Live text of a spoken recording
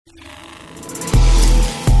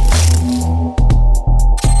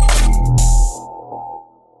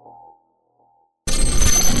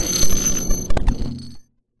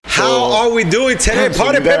What are we doing today?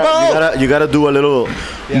 Party people. You gotta do a little,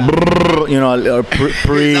 brrr, you know,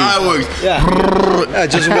 pre. Now it works. Yeah,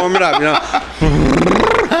 just warm it up, you know.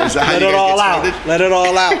 Let it all out. Let it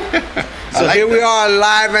all out. So here we are,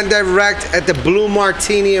 live and direct at the Blue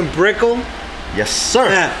Martini in Brickell. Yes, sir.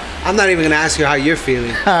 Yeah, I'm not even gonna ask you how you're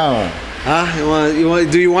feeling. Oh. Huh?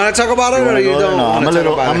 Do you want to talk about it, or you don't want to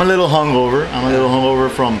talk about it? I'm a little hungover. I'm a little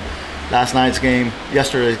hungover from last night's game,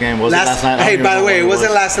 yesterday's game. Was it last night? Hey, by the way, it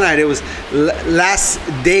wasn't last night. It was last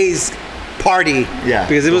day's party. Yeah.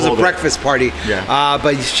 Because it was a breakfast party. Yeah.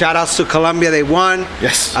 But shout outs to Colombia. They won.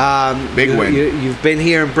 Yes. Big win. You've been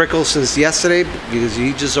here in Brickell since yesterday because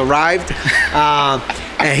you just arrived.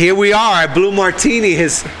 And here we are at Blue Martini,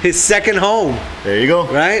 his second home. There you go.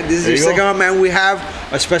 Right? This is your second home, man. We have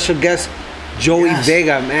a special guest, Joey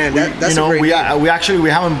Vega, man. That's a great name. We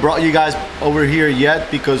haven't brought you guys over here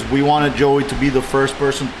yet because we wanted Joey to be the first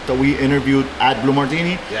person that we interviewed at Blue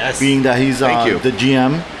Martini. Yes. Being that he's the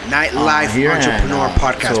GM. Nightlife entrepreneur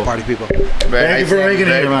podcast party people. Thank you for making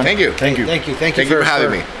it here, man. Thank you. Thank you. Thank you for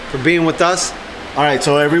having me. For being with us. All right,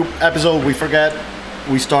 so every episode we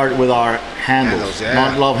start with our handles.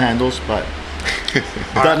 Not love handles, but the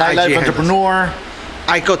Nightlife Entrepreneur.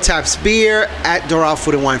 Ico Taps Beer at Doral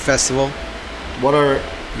Food and Wine Festival. What are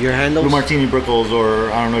your handles? Blue Martini Brickles, or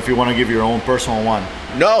I don't know if you want to give your own personal one.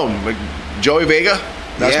 No, Joey Vega.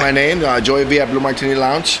 That's my name. Joey V at Blue Martini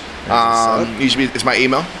Lounge. Usually it's my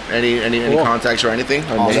email. Any contacts or anything.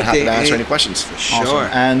 I'm happy to answer any questions. Sure. Awesome.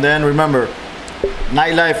 And then remember,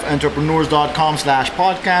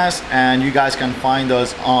 nightlifeentrepreneurs.com/podcast, and you guys can find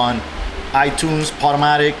us on iTunes,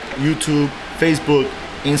 Podomatic, YouTube, Facebook,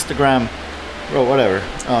 Instagram, or whatever.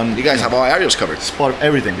 You guys have all areas covered.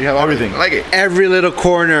 Everything. You have everything. I like it. Every little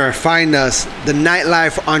corner. Find us, the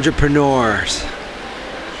Nightlife Entrepreneurs.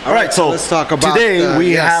 All right, so let's talk about today.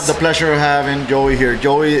 We have the pleasure of having Joey here.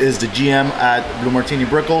 Joey is the GM at Blue Martini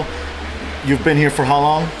Brickell. You've been here for how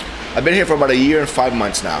long? I've been here for about a year and 5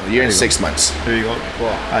 months now. A year and 6 months. There you go.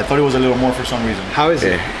 Cool. I thought it was a little more for some reason. How is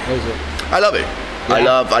it? I love it. Yeah.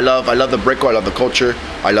 I love the Brickell. I love the culture.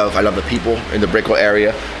 I love the people in the Brickell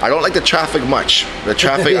area. I don't like the traffic much. The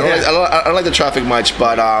traffic. I don't like the traffic much,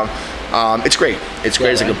 but it's great. It's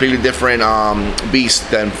great. It's a completely different beast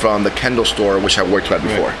than from the Kendall store, which I worked at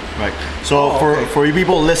before. Right. So for you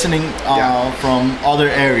people listening from other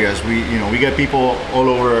areas, we get people all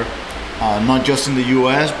over. Not just in the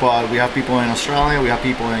U.S., but we have people in Australia, we have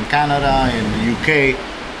people in Canada, in the U.K.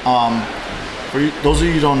 For those of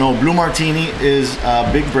you who don't know, Blue Martini is a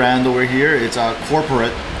big brand over here. It's a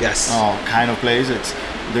corporate kind of place.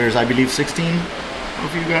 There's, I believe, 16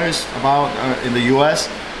 of you guys in the U.S.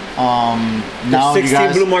 Now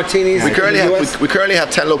 16 Blue Martinis. We currently have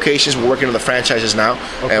 10 locations. We're working on the franchises now,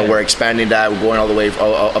 and we're expanding that. We're going all the way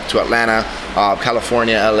up to Atlanta,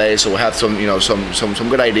 California, LA. So we'll have some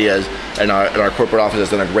good ideas, and our corporate office has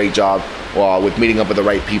done a great job with meeting up with the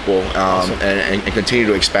right people and continue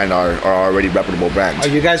to expand our already reputable brand. Are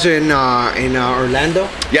you guys in Orlando?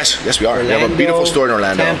 Yes, we are. We have a beautiful store in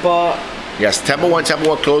Orlando. Tampa. Yes, Tampa one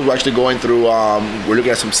closed. We're actually going through. We're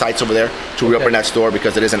looking at some sites over there to reopen that store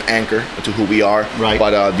because it is an anchor to who we are. Right.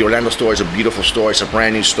 But the Orlando store is a beautiful store. It's a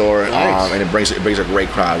brand new store, and it brings a great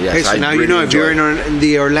crowd. Yes. Okay, so now really if you're in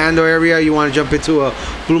the Orlando area, you want to jump into a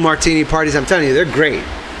Blue Martini parties. I'm telling you, they're great.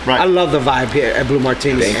 Right. I love the vibe here at Blue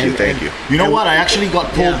Martini. Thank you. You know what? I actually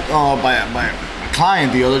got told by a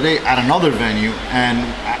client the other day at another venue, and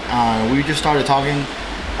we just started talking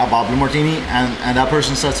about Blue Martini, and that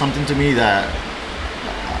person said something to me that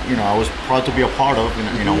I was proud to be a part of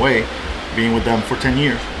in a way, being with them for 10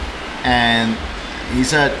 years. And he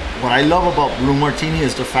said, what I love about Blue Martini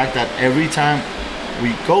is the fact that every time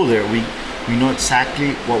we go there, we know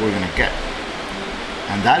exactly what we're gonna get.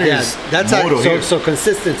 And that's so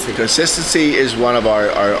consistency. Consistency is one of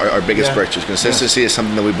our biggest virtues. Consistency is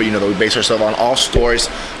something that we base ourselves on. All stores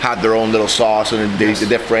have their own little sauce and they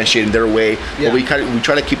differentiate in their way. But we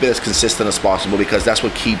try to keep it as consistent as possible because that's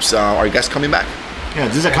what keeps our guests coming back. Yeah,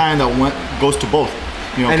 this is a client that goes to both.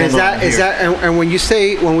 And is that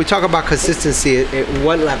when we talk about consistency, at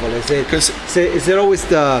what level is it? Is it always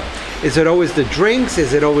the drinks?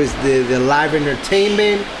 Is it always the live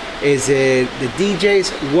entertainment? Is it the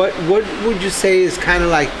DJs? What would you say is kind of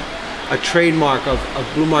like a trademark of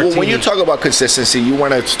Blue Martini? Well, when you talk about consistency, you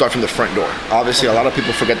want to start from the front door. Obviously, a lot of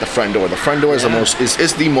people forget the front door. The front door is the most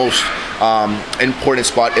important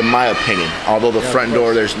spot, in my opinion. Although the front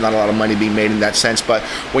door, there's not a lot of money being made in that sense. But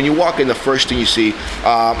when you walk in, the first thing you see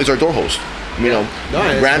is our door host.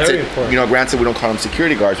 granted we don't call them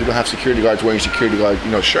security guards. We don't have security guards wearing security guard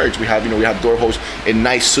shirts. We have door hosts in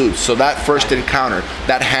nice suits. So that first encounter,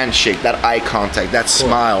 that handshake, that eye contact, that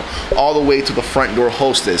smile, all the way to the front door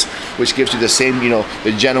hostess, which gives you the same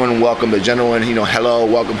the genuine welcome, the genuine hello,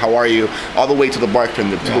 welcome, how are you, all the way to the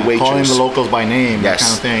bartender, to the waitress, calling the locals by name, that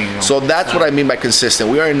kind of thing. So that's what I mean by consistent.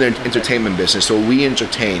 We are in the entertainment business, so we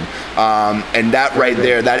entertain, and that right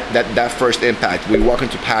there, that first impact. We walk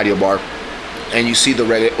into patio bar, and you see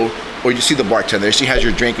or you see the bartender. She has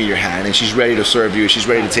your drink in your hand, and she's ready to serve you. She's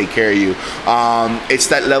ready to take care of you. It's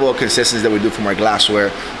that level of consistency that we do from our glassware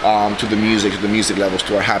to the music levels,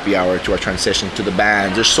 to our happy hour, to our transition, to the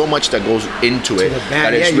band. There's so much that goes into it. The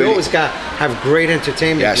band. Yeah, you always got have great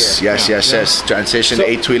entertainment. Yes. Transition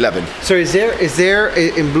 8 to 11. So is there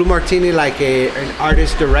in Blue Martini like an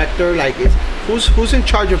artist director? Like who's in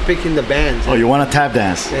charge of picking the bands? Oh, you want to tap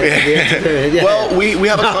dance? Well, we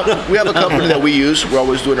have a company that we use. We're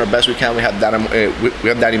always doing our best we can. We have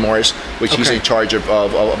Danny Morris, which he's in charge of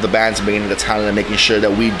the bands and bringing the talent and making sure that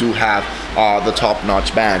we do have the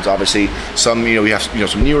top-notch bands. Obviously, some we have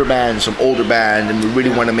some newer bands, some older bands, and we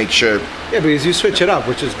really want to make sure. Yeah, because you switch it up,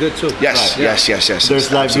 which is good too. Yes.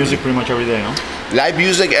 There's live music pretty much every day, no? Live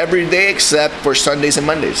music every day except for Sundays and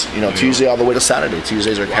Mondays. Tuesday all the way to Saturday.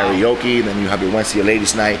 Tuesdays are karaoke, then you have your Wednesday, your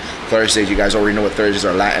ladies' night. Thursdays, you guys already know what Thursdays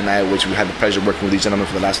are, Latin night, which we had the pleasure of working with these gentlemen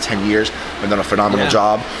for the last 10 years. We've done a phenomenal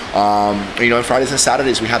job. And Fridays and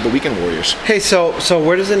Saturdays we have the Weekend Warriors. Hey, so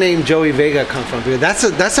where does the name Joey Vega come from? Because that's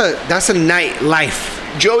a nightlife.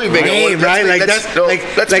 Joey Vega, right?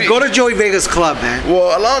 Go to Joey Vega's club, man.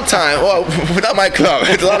 Well, a long time. Well, not my club.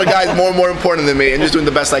 It's a lot of guys more important than me, and just doing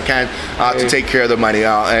the best I can to take care of the money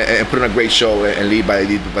and put on a great show and lead by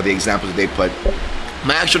the examples that they put.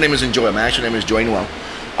 My actual name is Joy. My actual name is Joy Noel.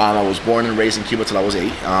 I was born and raised in Cuba till I was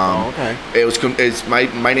 8.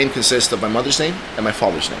 My name consists of my mother's name and my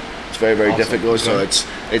father's name. It's very, very difficult. So it's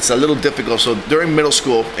a little difficult. So during middle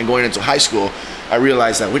school and going into high school, I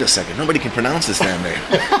realized that, wait a second, nobody can pronounce this damn name.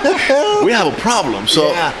 We have a problem.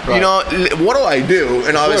 So, what do I do?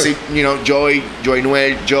 And obviously, Joy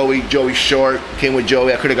Noel, Joey Short, came with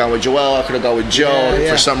Joey. I could have gone with Joel. I could have gone with Joe.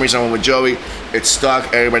 For some reason, I went with Joey. It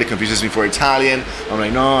stuck. Everybody confuses me for Italian. I'm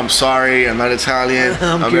like, no, I'm sorry. I'm not Italian.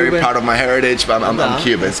 I'm very proud of my heritage, but I'm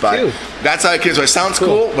Cuban. But that's how it is. So it sounds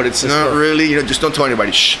cool, but it's not really. Just don't tell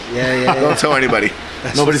anybody. Shh. Don't tell anybody.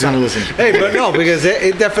 Nobody's going to listen. Hey, but no, because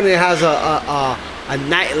it definitely has a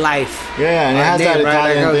nightlife. Yeah, and it has name, that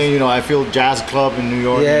Italian thing. I feel jazz club in New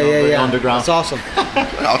York. Underground. That's awesome.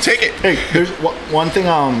 I'll take it. Hey, there's one thing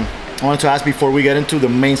I wanted to ask before we get into the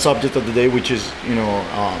main subject of the day, which is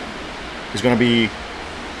is going to be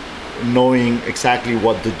knowing exactly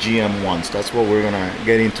what the GM wants. That's what we're going to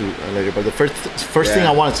get into later. But the first thing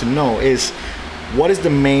I wanted to know is, what is the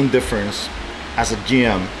main difference as a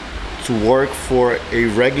GM to work for a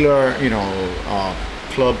regular,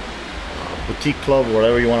 club, boutique club,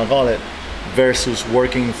 whatever you want to call it, versus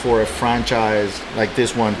working for a franchise like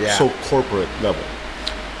this one, so corporate level?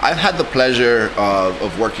 I've had the pleasure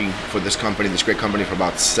of working for this great company, for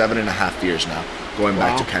about 7.5 years now, going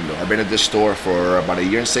back to Kendall. I've been at this store for about 1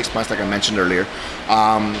 year and 6 months, like I mentioned earlier.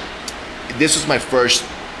 This was my first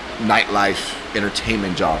nightlife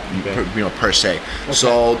entertainment job, per se. Okay.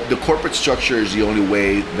 So the corporate structure is the only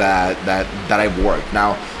way that I've worked.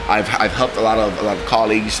 Now, I've helped a lot of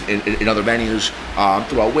colleagues in other venues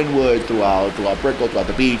throughout Wynwood, throughout Brickell, throughout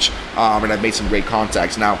the beach, and I've made some great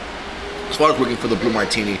contacts. Now, as far as working for the Blue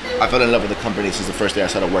Martini, I fell in love with the company since the first day I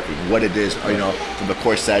started working. What it is, from the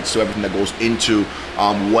core sets to everything that goes into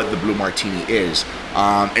what the Blue Martini is,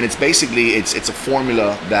 and it's basically it's a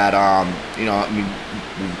formula that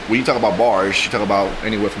when you talk about bars, you talk about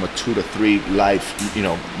anywhere from a 2 to 3 life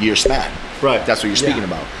year span. Right. That's what you're speaking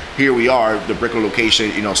about. Here we are, the Brickell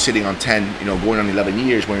location, sitting on 10, going on 11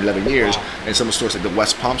 years, and some stores like the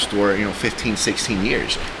West Palm store, 15, 16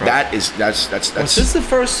 years. Right. Was this the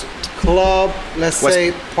first club,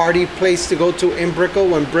 say, party place to go to in Brickell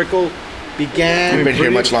when Brickell began? You've been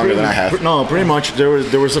here much longer than I have. No, pretty much. There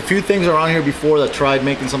was a few things around here before that tried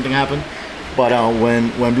making something happen. But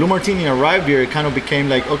when Blue Martini arrived here, it kind of became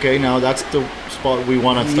like, okay, now that's the spot we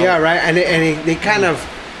want to start. Yeah, right. And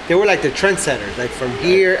they were like the trendsetters. Like from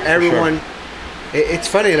here, everyone. Sure. It's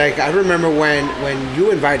funny. Like I remember when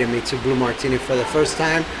you invited me to Blue Martini for the first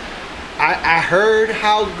time, I heard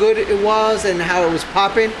how good it was and how it was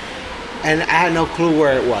popping, and I had no clue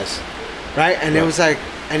where it was, right? And it was like,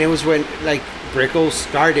 and it was when like Brickell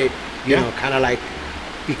started, you know, kind of like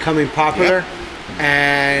becoming popular. Yeah.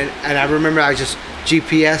 And I remember I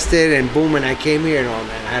GPS'd it, and boom, and I came here, and oh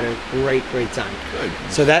man, I had a great time. Good.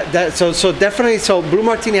 So definitely, so Blue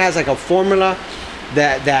Martini has like a formula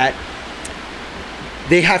that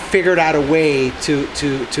they have figured out a way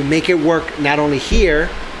to make it work not only here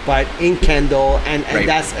but in Kendall, and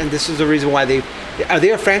this is the reason why are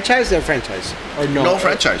they a franchise? They're a franchise or no? No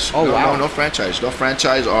franchise. Oh wow. No franchise. No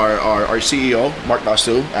franchise. Our CEO Mark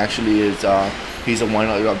Basu actually is. He's the one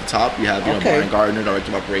at the top. You have Brian Gardner, Director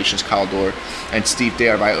of Operations, Kyle Dorr, and Steve Day,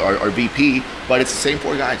 our VP. But it's the same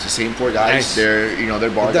four guys. Nice. They're they're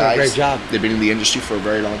bar They've done guys. a great job. They've been in the industry for a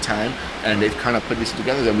very long time, and they've kind of put this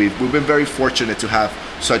together. And we've been very fortunate to have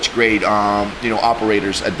such great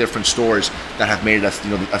operators at different stores that have made us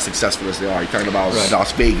as successful as they are. You're talking about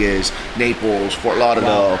Las Vegas, Naples, Fort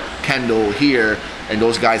Lauderdale, Kendall here. And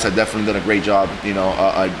those guys have definitely done a great job,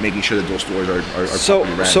 making sure that those stores are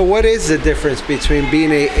properly ran. So what is the difference between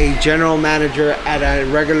being a general manager at a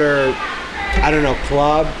regular, I don't know,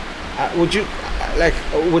 club?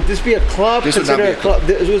 Would this be a club? This would not be a club.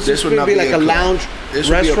 This would be like a lounge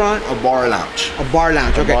restaurant? A bar lounge. A bar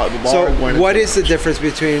lounge, okay. So what is the difference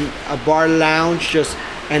between a bar lounge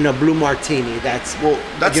and a Blue Martini? That's a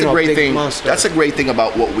great thing. Monster. That's a great thing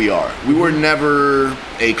about what we are. We were never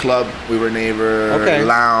a club. We were never a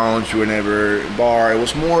lounge. We were never a bar. It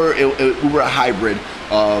was more. We were a hybrid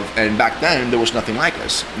of. And back then there was nothing like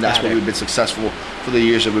us. And that's why we've been successful for the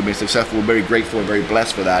years that we've been successful. We're very grateful and very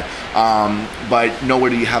blessed for that. But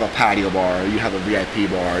nowhere do you have a patio bar. You have a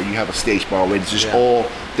VIP bar. You have a stage bar. Where it's just all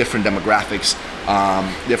different demographics.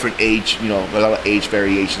 Different age, a lot of age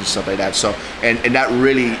variations, stuff like that. So, and that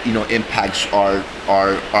really, impacts our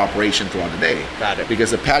operation throughout the day. Got it.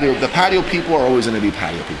 Because the patio people are always going to be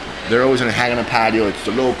patio people. They're always going to hang on the patio. It's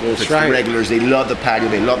the locals, the regulars. They love the patio.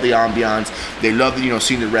 They love the ambiance. They love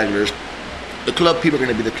seeing the regulars. The club people are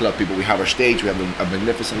going to be the club people. We have our stage. We have a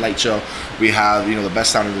magnificent light show. We have the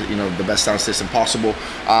best sound, the best sound system possible.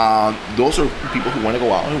 Those are people who want to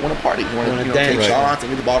go out and who want to party, who want to take shots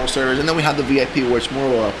and get the bottle service. And then we have the VIP where it's more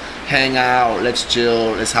of a hang out, let's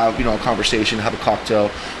chill, let's have a conversation, have a cocktail,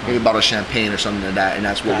 maybe a bottle of champagne or something like that. And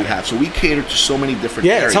that's what we have. So we cater to so many different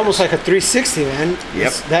areas. It's almost like a 360, man.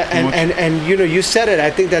 Yep. And you said it.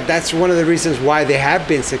 I think that's one of the reasons why they have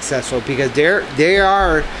been successful, because they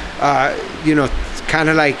are kind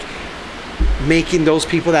of like making those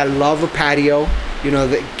people that love a patio,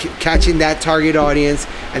 catching that target audience,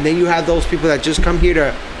 and then you have those people that just come here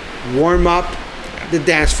to warm up the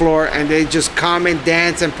dance floor, and they just come and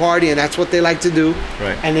dance and party, and that's what they like to do.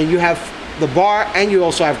 Right. And then you have the bar, and you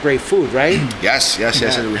also have great food, right? Yes. We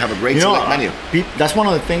have a great select menu. That's one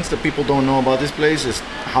of the things that people don't know about this place is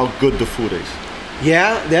how good the food is.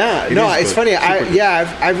 Yeah. No, it's funny.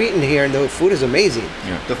 I've eaten here, and the food is amazing.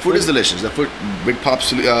 Yeah. The food is delicious. The food, big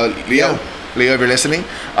pops, Leo. Yeah. Leo, if you're listening,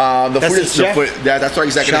 that's our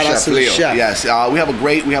executive chef, Leo. Yes, we have a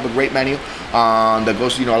great menu that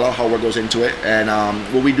goes, a lot of hard work goes into it, and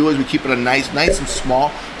what we do is we keep it nice and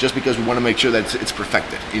small, just because we want to make sure that it's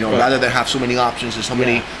perfected. Rather than have so many options and so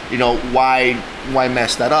many, why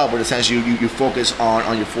mess that up? But in a sense, you focus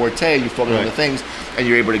on your forte, you focus on the things, and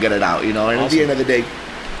you're able to get it out. And at the end of the day,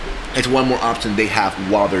 it's one more option they have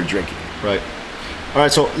while they're drinking. Right. All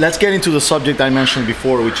right. So let's get into the subject I mentioned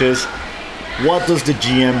before, which is, what does the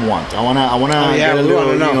GM want? I wanna get a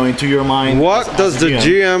little into your mind. What does the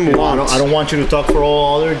GM want? I don't want you to talk for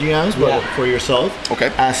all other GMs, but for yourself.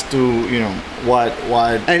 Okay. As to what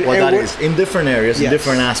that is in different areas, in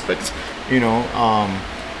different aspects.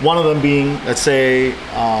 One of them being, let's say,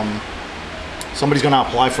 somebody's gonna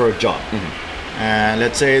apply for a job, and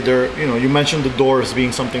let's say they're you mentioned the doors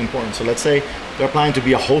being something important. So let's say they're applying to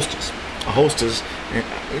be a hostess,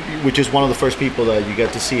 which is one of the first people that you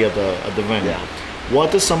get to see at the venue. Yeah.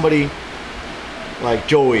 What does somebody like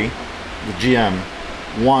Joey, the GM,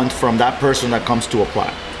 want from that person that comes to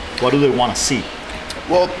apply? What do they want to see?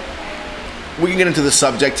 Well, we can get into the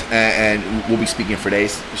subject, and we'll be speaking for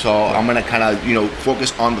days. So I'm gonna kind of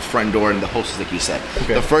focus on the front door and the hostess, like you said.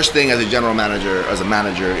 Okay. The first thing, as a general manager, as a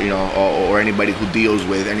manager, or anybody who deals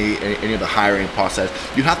with any of the hiring process,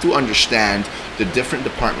 you have to understand the different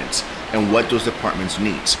departments and what those departments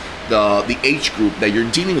needs. The age group that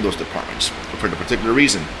you're dealing with those departments for the particular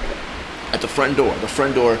reason. At the front door,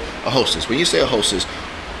 a hostess. When you say a hostess,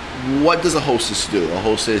 what does a hostess do? A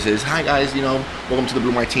hostess is, hi guys, welcome to the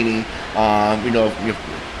Blue Martini.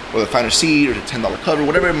 Whether find a seat or a $10 cover,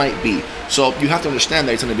 whatever it might be. So you have to understand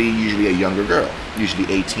that it's going to be usually a younger girl,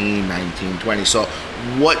 usually 18, 19, 20. So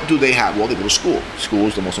what do they have? Well, they go to school. School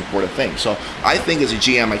is the most important thing. So I think as a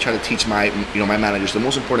GM, I try to teach my managers, the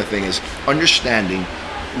most important thing is understanding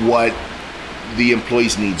what the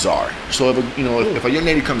employee's needs are. So if a young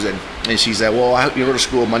lady comes in and she's like, well, I go to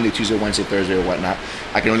school Monday, Tuesday, Wednesday, Thursday, or whatnot,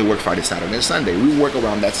 I can only work Friday, Saturday, and Sunday. We work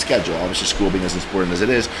around that schedule. Obviously, school being as important as it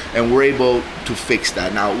is, and we're able to fix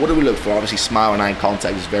that. Now, what do we look for? Obviously, smile and eye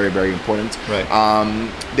contact is very, very important. Right.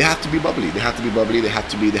 They have to be bubbly. They have to be bubbly. They have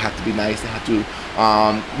to be nice. They have to.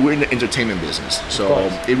 We're in the entertainment business, so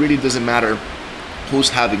it really doesn't matter who's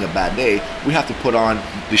having a bad day. We have to put on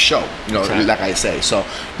the show, exactly. Like I say. So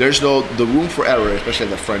there's the room for error, especially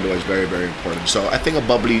at the front door, is very, very important. So I think a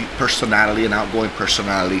bubbly personality, an outgoing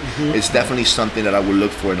personality, is definitely something that I would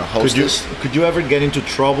look for in a hostess. Could you ever get into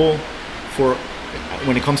trouble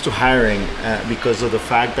when it comes to hiring because of the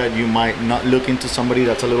fact that you might not look into somebody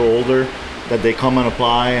that's a little older, that they come and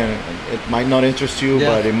apply and it might not interest you,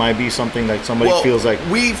 but it might be something that somebody feels like?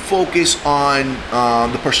 We focus on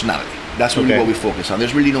the personality. That's really what we focus on.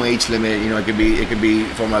 There's really no age limit. It could be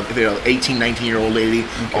from a 18, 19-year-old lady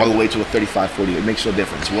all the way to a 35, 40. It makes no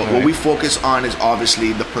difference. What we focus on is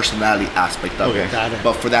obviously the personality aspect of it.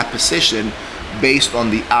 But for that position, based on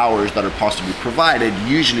the hours that are possibly provided,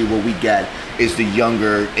 usually what we get is the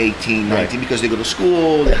younger 18, 19, because they go to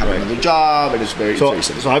school, they have another job, and it's very simple.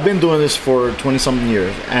 So I've been doing this for 20-something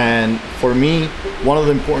years, and for me, one of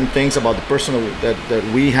the important things about the person that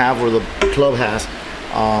we have or the club has,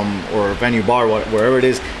 or venue, bar, wherever it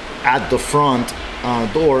is, at the front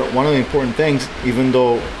door, one of the important things, even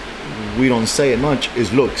though we don't say it much,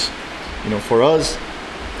 is looks. For us,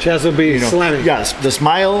 she has to be slamming. Yes, the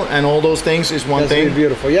smile and all those things is one thing.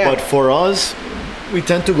 Beautiful, yeah. But for us, we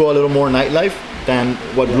tend to go a little more nightlife than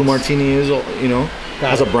what Blue Martini is,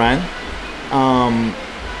 as a brand.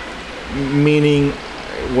 Meaning,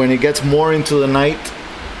 when it gets more into the night,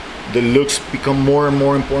 the looks become more and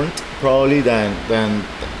more important, probably than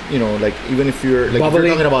like even if you're like if you're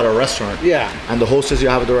talking about a restaurant, and the hostess you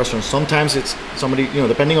have at the restaurant, sometimes it's somebody,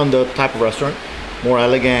 depending on the type of restaurant, more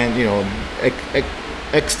elegant,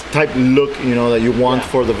 X type look, that you want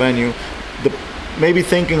for the venue. Maybe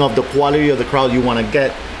thinking of the quality of the crowd you want to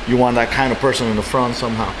get, you want that kind of person in the front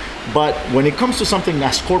somehow. But when it comes to something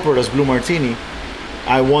as corporate as Blue Martini,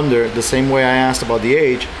 I wonder, the same way I asked about the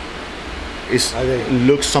age,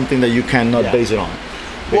 looks something that you cannot base it on.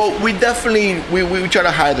 Well, we definitely we try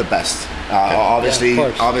to hire the best. Obviously,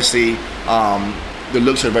 the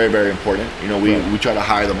looks are very, very important. We try to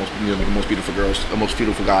hire the most beautiful girls, the most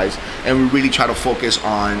beautiful guys, and we really try to focus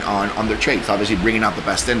on their traits. Obviously, bringing out the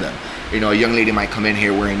best in them. A young lady might come in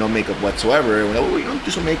here wearing no makeup whatsoever, and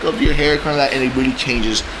do some makeup, do your hair, kind of that, and it really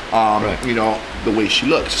changes, the way she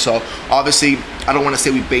looks. So obviously, I don't want to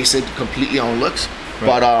say we base it completely on looks.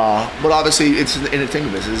 But obviously it's an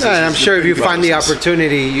entertainment business. And I'm sure if you find the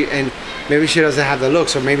opportunity, and maybe she doesn't have the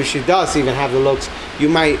looks, or maybe she does even have the looks, you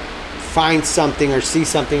might find something or see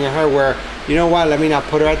something in her where, let me not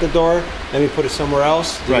put her at the door, let me put her somewhere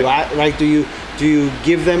else. Do you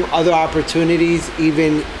give them other opportunities,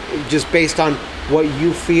 even just based on what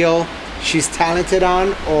you feel she's talented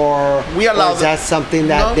on, or is that something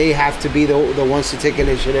that they have to be the ones to take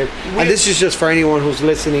initiative? And this is just for anyone who's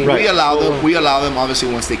listening. We allow them.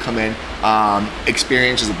 Obviously, once they come in,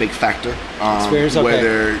 experience is a big factor.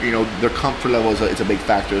 Whether their comfort level is a big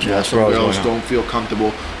factor as well. Some girls don't feel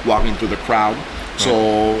comfortable walking through the crowd.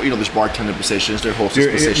 So there's bartender positions, there's hostess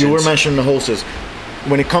positions. You were mentioning the hostess.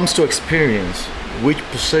 When it comes to experience, which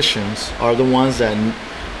positions are the ones that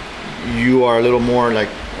you are a little more like,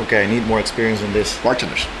 okay, I need more experience in this?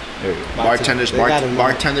 Bartenders. Bartenders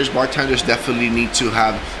definitely need to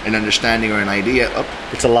have an understanding or an idea.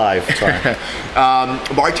 It's alive.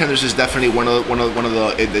 Bartenders is definitely one of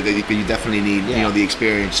the you definitely need the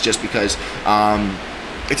experience, just because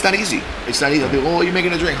it's not easy. It's not easy. Oh, you're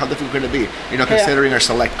making a drink. How difficult could it be? Considering our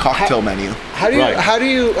select cocktail menu. How do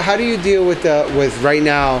you deal with right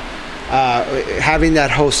now having that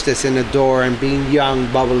hostess in the door and being young,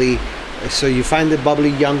 bubbly? So you find the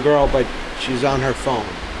bubbly young girl, but she's on her phone.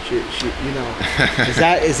 She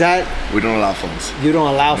is that? We don't allow phones. You don't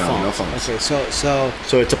allow phones. No phones. Okay,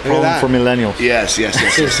 so it's a problem for millennials. Yes.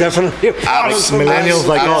 It's definitely a problem for millennials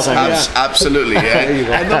like us. Absolutely.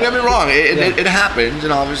 And don't get me wrong, it happens,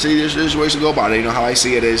 and obviously there's ways to go about it. How I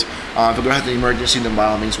see it is, if a girl has an emergency, then by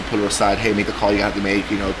all means we'll pull her aside. Hey, make the call you have to make.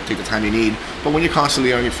 Take the time you need. But when you're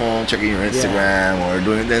constantly on your phone, checking your Instagram or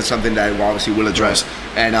doing, then something that obviously we'll address,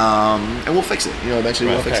 and we'll fix it. Eventually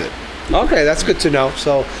we'll fix it. Okay, that's good to know.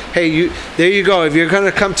 So, hey, there you go. If you're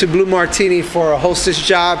gonna come to Blue Martini for a hostess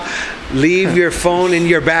job, leave your phone in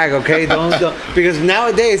your bag, okay? Don't because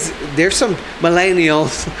nowadays there's some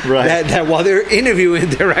millennials that while they're interviewing,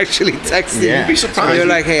 they're actually texting. You'd be surprised. So they're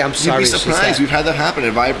like, "Hey, I'm sorry." You'd be surprised. We've had that happen.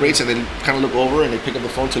 It vibrates, and then kind of look over, and they pick up the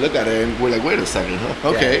phone to look at it, and we're like, "Wait a second, huh?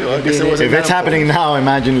 Okay." Yeah. Well, I guess it wasn't if it's happening now,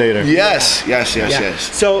 imagine later. Yes.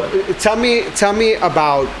 So, tell me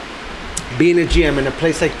about being a GM in a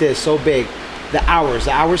place like this, so big. The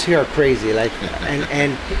hours here are crazy. Like,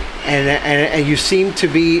 and you seem to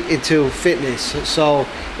be into fitness. So,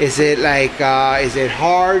 is it like, is it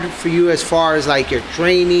hard for you as far as like your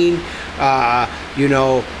training?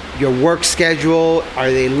 Your work schedule? Are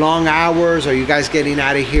they long hours? Are you guys getting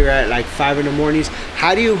out of here at like 5 in the mornings?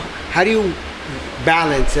 How do you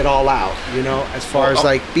balance it all out? As far as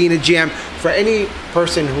like being a GM for any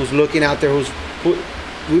person who's looking out there, who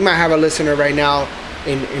we might have a listener right now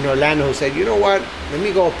in Orlando who said, you know what, let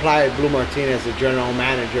me go apply at Blue Martini as a general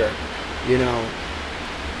manager.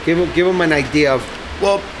 Give them an idea of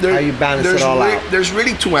how you balance it all out. There's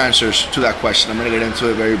really two answers to that question. I'm going to get into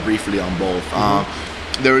it very briefly on both.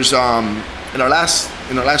 There's in our last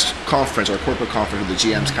conference, our corporate conference, the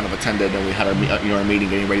GMs kind of attended, and we had our meeting,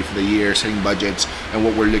 getting ready for the year, setting budgets and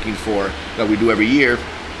what we're looking for that we do every year.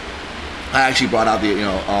 I actually brought out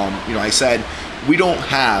I said we don't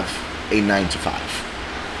have a 9 to 5.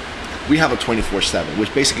 We have a 24/7,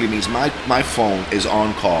 which basically means my phone is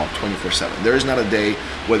on call 24/7. There is not a day,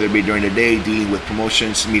 whether it be during the day, dealing with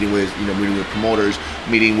promotions, meeting with promoters,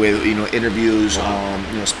 meeting with interviews,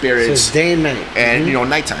 spirits. So it's day and night, and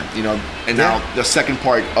nighttime. And now the second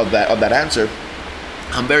part of that answer,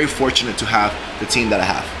 I'm very fortunate to have the team that I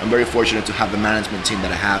have. I'm very fortunate to have the management team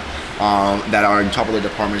that I have, that are on top of the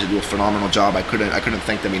departments, that do a phenomenal job. I couldn't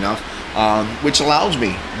thank them enough, which allows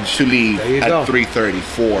me to leave at 3:30,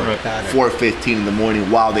 4:15 in the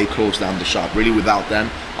morning while they close down the shop. Really, without them,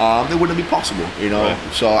 it wouldn't be possible. Right.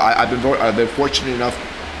 So I've been fortunate enough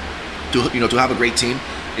to have a great team.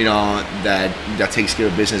 That takes care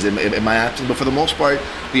of business in my absence. But for the most part,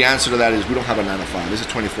 the answer to that is we don't have a 9 to 5. This is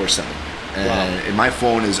 24/7. And my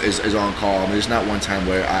phone is on call. There's not one time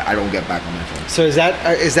where I don't get back on my phone. So is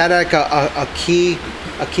that like a key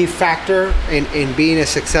factor in being a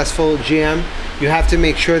successful GM? You have to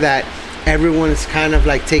make sure that everyone is kind of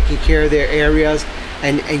like taking care of their areas,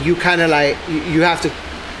 and you kind of like you have to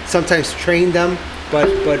sometimes train them, but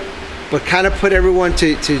kind of put everyone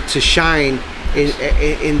to shine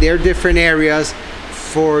in their different areas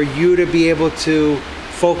for you to be able to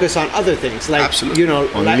focus on other things, like absolutely.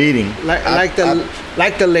 Leading, like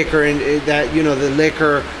the liquor, and that the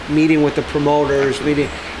liquor meeting with the promoters, meeting.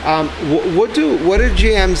 What do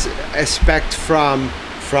GMs expect from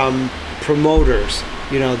promoters?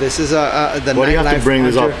 This is the. Why do you have to bring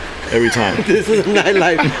this up every time? This is a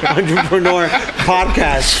nightlife entrepreneur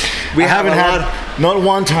podcast. We haven't had not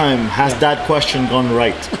one time has that question gone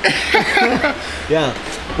right. Yeah.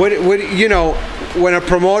 What when a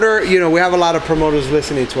promoter, we have a lot of promoters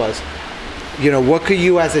listening to us. What could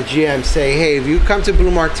you as a GM say? Hey, if you come to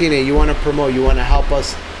Blue Martini, you want to promote, you want to help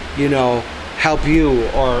us, help you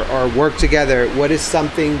or work together. What is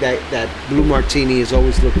something that Blue Martini is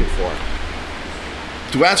always looking for?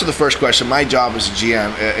 To answer the first question, my job as a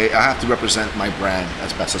GM, I have to represent my brand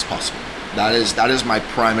as best as possible. That is my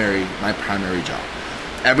primary job.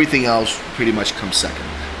 Everything else pretty much comes second.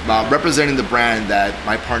 Representing the brand that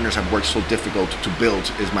my partners have worked so difficult to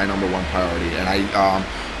build is my number one priority, and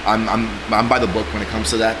I'm by the book when it comes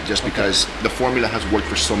to that, just because the formula has worked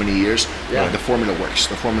for so many years. The formula works.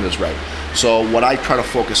 The formula is right. So what I try to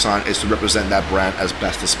focus on is to represent that brand as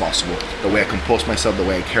best as possible. The way I compose myself, the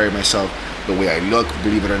way I carry myself, the way I look.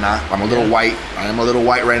 Believe it or not, I'm a little white. I am a little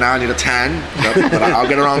white right now. I need a tan, but I'll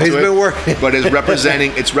get around to it. He's been working. But it's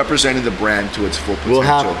representing the brand to its full potential. We'll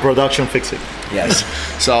have production fix it. Yes.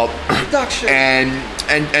 So production.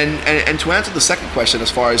 And to answer the second question, as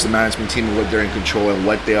far as the management team and what they're in control and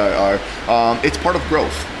what they are, it's part of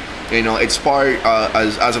growth. It's part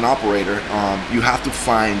as an operator. You have to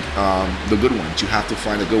find the good ones. You have to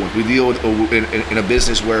find the good ones. We deal in a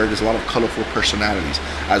business where there's a lot of colorful personalities,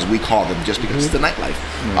 as we call them, just because it's the nightlife.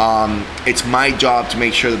 It's my job to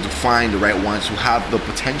make sure to find the right ones who have the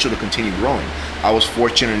potential to continue growing. I was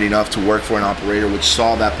fortunate enough to work for an operator which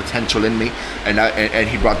saw that potential in me, and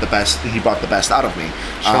he brought the best. He brought the best out of me.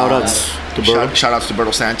 Shout outs to Berto. Shout outs to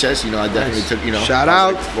Berto Sanchez. I definitely took shout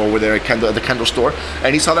out over there at the Kendall store,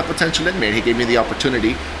 and he saw that potential in me, and he gave me the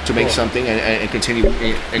opportunity to make something and continue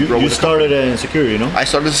and grow. You started in security, no? I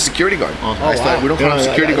started as a security guard. Wow. We don't call him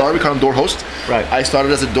security guard. We call him door host. Right. I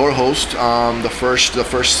started as a door host. The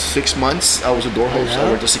first 6 months, I was a door host. I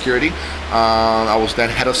worked at security. I was then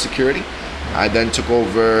head of security. I then took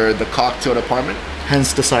over the cocktail department.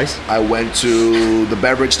 Hence the size. I went to the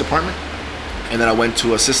beverage department, and then I went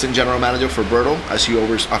to assistant general manager for Berto, as he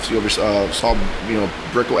oversaw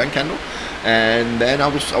Brickell and Kendall. And then I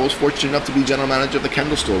was fortunate enough to be general manager of the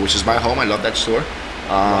Kendall store, which is my home. I love that store.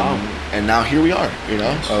 And now here we are,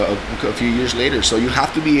 a few years later. So you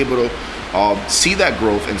have to be able to see that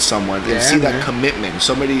growth in someone and see that commitment.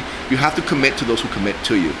 You have to commit to those who commit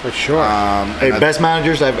to you. For sure. Best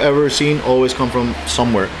managers I've ever seen always come from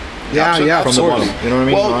somewhere. Yeah, from the bottom. You know what I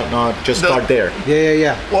mean? Well, not just start there.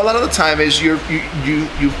 Yeah. Well, a lot of the time is you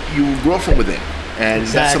grow from within, and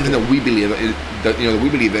that's something that we believe in. That we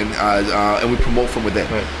believe in, and we promote from within.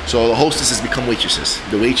 Right. So the hostesses become waitresses.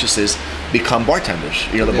 The waitresses become bartenders.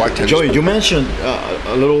 The bartenders. Joey, you mentioned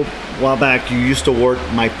a little while back you used to work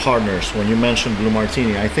my partners when you mentioned Blue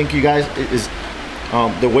Martini. I think you guys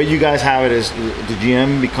the way you guys have it is the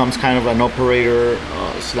GM becomes kind of an operator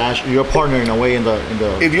 / you're a partner in a way in the.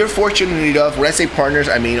 If you're fortunate enough, when I say partners,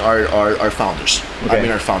 I mean our founders. Okay. I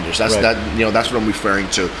mean our founders. That's right. That's what I'm referring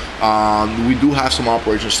to. We do have some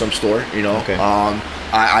operations, some store. Okay.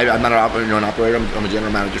 I'm not an operator. I'm a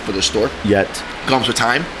general manager for the store. Yet comes with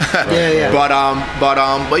time. Yeah.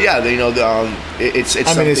 But yeah, it's.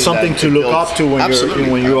 I mean, it's something to look up to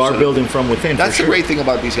when you are building from within. That's the great thing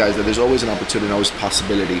about these guys, that there's always an opportunity, and always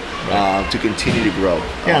possibility to continue to grow.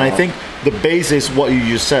 Yeah, and I think the base is what you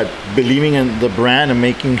just said: believing in the brand and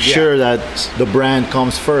making sure that the brand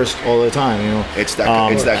comes first all the time. It's that.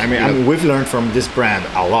 I mean, we've learned from this brand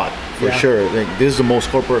a lot for sure. Like, this is the most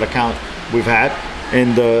corporate account we've had.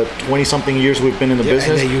 In the 20-something years we've been in the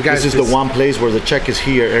business, this is the one place where the check is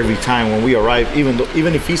here every time when we arrive.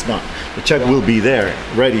 Even if he's not, the check will be there,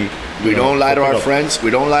 ready. We don't lie to our friends. We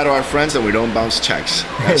don't lie to our friends, and we don't bounce checks.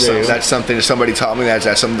 That's something that somebody taught me.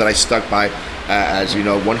 That's something that I stuck by, as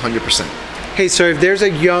 100%. Hey, so if there's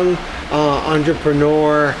a young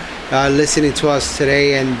entrepreneur listening to us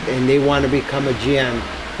today, and they want to become a GM,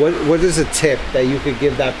 what is a tip that you could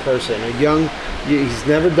give that person? He's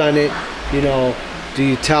never done it. Do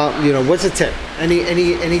you tell, what's a tip? Any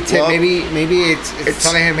tip? Well, maybe it's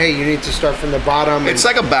telling him, hey, you need to start from the bottom. It's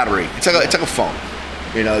like a battery. It's like a phone.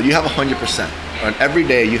 You have 100%. And every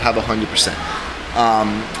day you have 100%.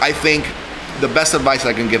 I think the best advice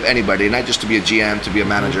I can give anybody, not just to be a GM, to be a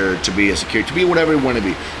manager, to be a security, to be whatever you want to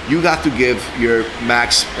be, you have to give your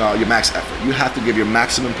max effort. You have to give your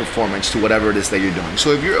maximum performance to whatever it is that you're doing.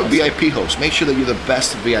 So if you're a VIP host, make sure that you're the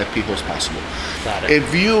best VIP host possible. Got it.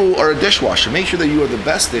 If you are a dishwasher, make sure that you are the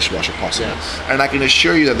best dishwasher possible. Yes. And I can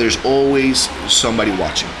assure you that there's always somebody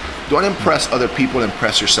watching. Don't impress other people,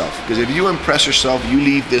 impress yourself. Because if you impress yourself, you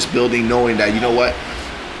leave this building knowing that,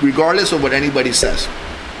 regardless of what anybody says,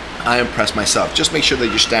 I impress myself. Just make sure that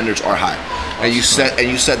your standards are high, and you set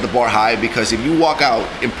the bar high, because if you walk out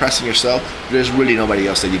impressing yourself, there's really nobody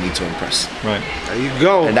else that you need to impress. Right. There you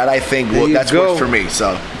go. And that, I think, that's worked for me.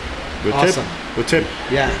 So, good tip.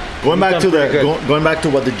 Yeah. Going back to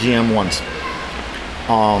what the GM wants.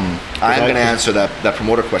 I'm going to answer that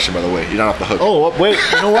promoter question, by the way. You're not off the hook. Oh, wait.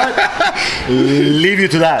 You know what? Leave you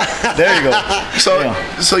to that. There you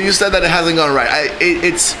go. So you said that it hasn't gone right.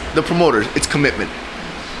 It's the promoter. It's commitment.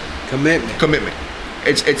 Commitment.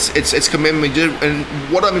 It's commitment. And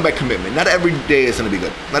what do I mean by commitment? Not every day is going to be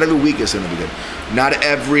good. Not every week is going to be good. Not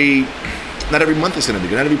every month is going to be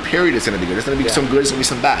good. Not every period is going to be good. There's going to be some good. There's going to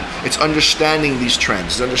be some bad. It's understanding these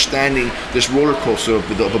trends. It's understanding this roller coaster of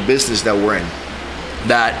a business that we're in,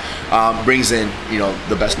 that brings in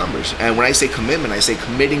the best numbers. And when I say commitment, I say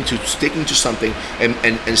committing to sticking to something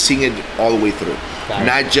and seeing it all the way through.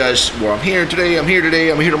 Not just, well, I'm here today, I'm here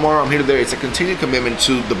tomorrow, I'm here today. It's a continued commitment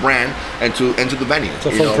to the brand and to the venue.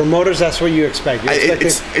 So from promoters, that's what you expect. You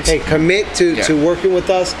expect commit to working with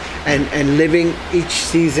us and living each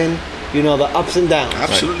season, the ups and downs.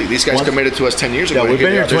 Absolutely. Right. These guys committed to us 10 years ago. Yeah, we've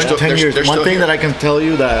been here 10 years. One thing that I can tell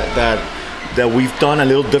you that we've done a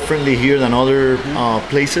little differently here than other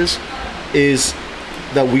places is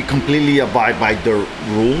that we completely abide by the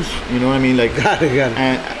rules. You know what I mean? Like, got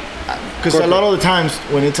it. Because a lot of the times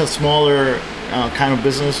when it's a smaller kind of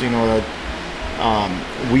business, that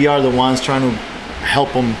we are the ones trying to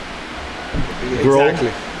help them grow.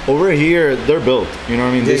 Exactly. Over here, they're built. You know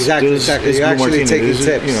what I mean? Exactly. You're actually taking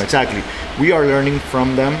tips. Exactly. We are learning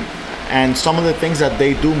from them, and some of the things that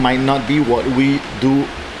they do might not be what we do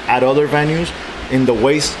at other venues, in the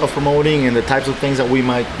ways of promoting and the types of things that we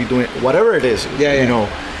might be doing. Whatever it is, you know,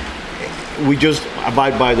 we just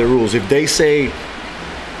abide by the rules. If they say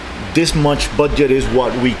this much budget is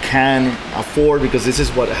what we can afford because this is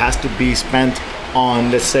what has to be spent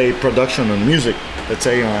on, let's say, production on music, let's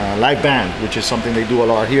say a live band, which is something they do a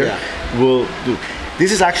lot here, we'll do.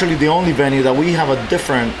 This is actually the only venue that we have a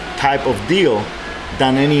different type of deal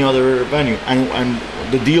than any other venue, and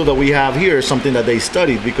the deal that we have here is something that they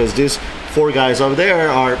studied, because these 4 guys up there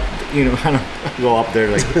are, you know, kind of go up there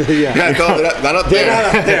like not up there.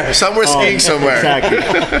 Not up there. Somewhere skiing somewhere.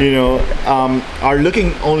 Exactly. You know, are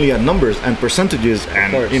looking only at numbers and percentages,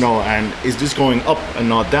 and you know, and is this going up and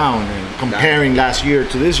not down? And comparing last year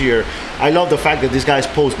to this year, I love the fact that these guys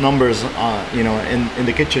post numbers, you know, in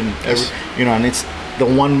the kitchen, you know, and it's the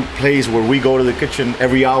one place where we go to the kitchen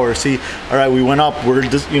every hour. See, all right, we went up. We're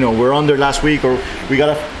just, you know, we're under last week, or we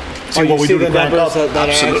gotta. See what we do to crank up.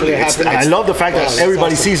 Absolutely. I love the fact that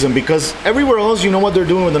everybody sees them, because everywhere else, you know what they're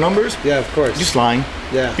doing with the numbers? Yeah, of course. Just lying.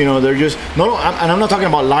 Yeah. You know, they're just and I'm not talking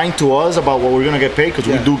about lying to us about what we're gonna get paid, because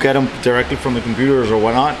we do get them directly from the computers or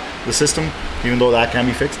whatnot, the system, even though that can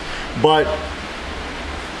be fixed. But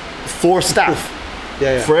for staff.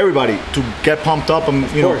 For everybody to get pumped up, and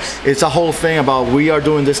you know, it's a whole thing about we are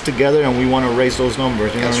doing this together and we want to raise those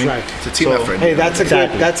numbers. You know what I mean? Right. It's a team effort. Hey, that's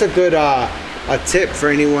a good a tip for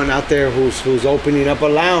anyone out there who's opening up a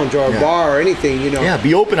lounge or a bar or anything. You know,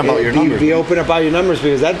 be open about your numbers. Be open about your numbers,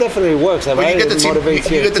 because that definitely works. Well, you get the team.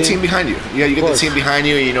 You get the team behind you. Yeah, you get the team behind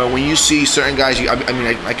you. You know, when you see certain guys, I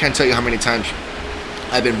mean, I can't tell you how many times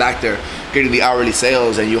I've been back there getting the hourly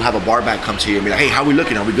sales, and you'll have a bar back come to you and be like, hey, how we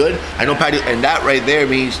looking? Are we good? I know Patty, and that right there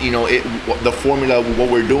means, you know, the formula of what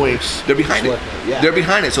we're doing, they're behind it. They're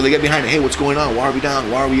behind it, so they get behind it. Hey, what's going on? Why are we down?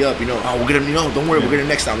 Why are we up? You know, we're gonna, you know, don't worry, we're gonna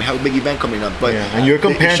next time. We have a big event coming up. But and you're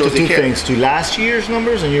comparing to two things: to last year's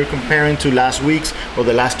numbers, and you're comparing to last week's or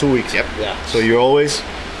the last 2 weeks. Yep. Yeah. So you're always,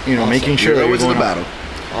 you know, making sure you're always in the battle.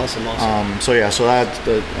 Awesome. So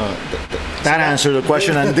that answered the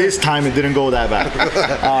question, and this time it didn't go that bad.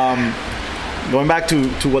 Going back to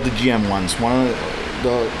what the GM wants, one of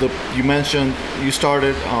the you mentioned you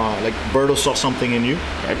started like Berto saw something in you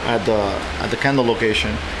at the Kendall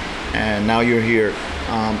location, and now you're here.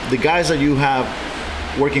 The guys that you have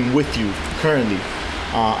working with you currently,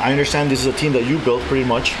 I understand this is a team that you built pretty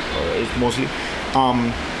much, mostly.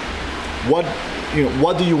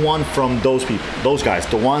 What do you want from those people, those guys,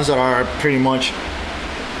 the ones that are pretty much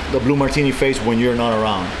the Blue Martini face when you're not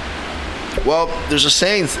around? Well, there's a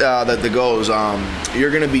saying that goes,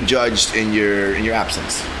 you're going to be judged in your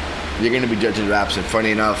absence. You're going to be judged in your absence.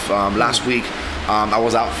 Funny enough, last week I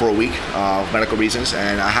was out for a week for medical reasons,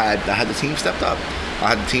 and I had the team stepped up.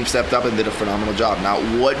 And did a phenomenal job. Now,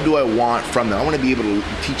 what do I want from them? I want to be able to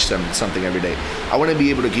teach them something every day. I want to be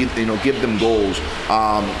able to give them goals,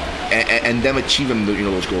 and them achieving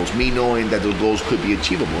those goals. Me knowing that those goals could be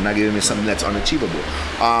achievable, not giving them something that's unachievable.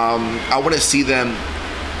 I want to see them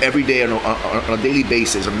every day on a daily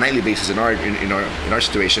basis, on a nightly basis in our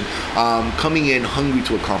situation, coming in hungry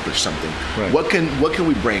to accomplish something. Right. What can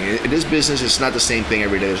we bring? In this business, it's not the same thing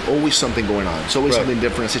every day. There's always something going on. It's always something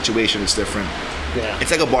different. A situation is different. Yeah.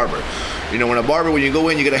 It's like a barber. You know, when you go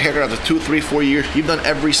in, you get a haircut after 2, 3, 4 years. You've done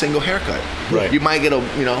every single haircut. Right. You might get a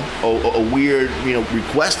weird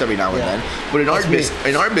request every now and then. But in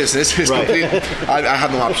our business, it's completely. I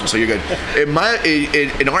have no option, so you're good.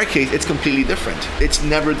 In our case, it's completely different. It's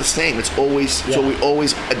never the same. It's always so we're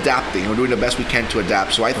always adapting. We're doing the best we can to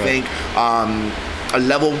adapt. So I think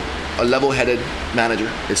a level-headed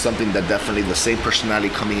manager is something that definitely the same personality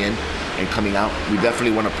coming in and coming out. We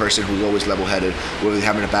definitely want a person who's always level-headed, whether he's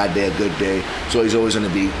having a bad day, a good day. So he's always going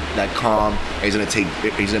to be that calm, and he's going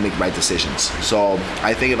to make right decisions. So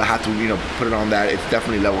I think if I have to, put it on that, it's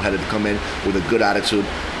definitely level-headed to come in with a good attitude.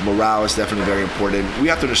 Morale is definitely very important. We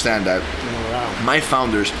have to understand that my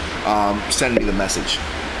founders send me the message.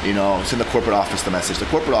 It's in the corporate office, the message. The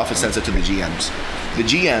corporate office sends it to the GMs. The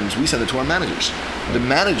GMs, we send it to our managers. The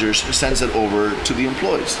managers sends it over to the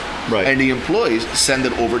employees. Right. And the employees send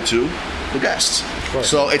it over to the guests. Right.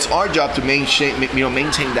 So it's our job to maintain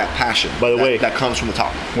that passion. By the way, that comes from the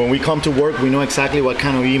top. When we come to work, we know exactly what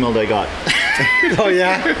kind of email they got. Oh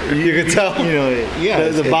yeah, you can tell.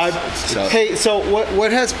 The vibe. Hey, so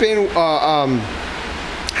what has been?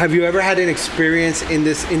 Have you ever had an experience in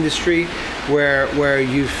this industry where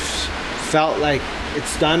you felt like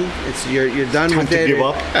it's done? You're done with it. Time to give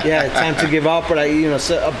up. Yeah, time to give up. But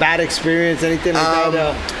a bad experience, anything like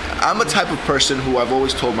that. I'm a type of person who I've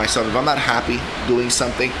always told myself, if I'm not happy doing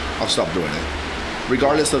something, I'll stop doing it,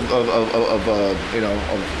 regardless of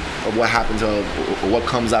what happens or what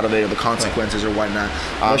comes out of it, or the consequences or whatnot.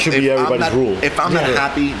 That should be everybody's rule. If I'm not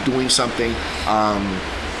happy doing something,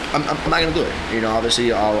 I'm not gonna do it.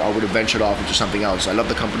 Obviously, I would have ventured off into something else. I love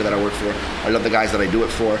the company that I work for. I love the guys that I do it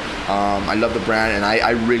for. I love the brand, and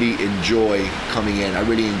I really enjoy coming in. I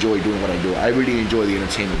really enjoy doing what I do. I really enjoy the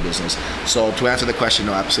entertainment business. So to answer the question,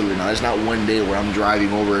 no, absolutely not. There's not one day where I'm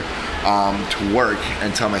driving over to work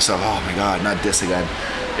and tell myself, oh my God, not this again.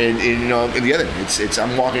 And the other,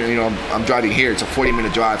 I'm walking. I'm driving here. It's a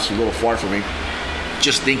 40-minute drive. It's a little far for me.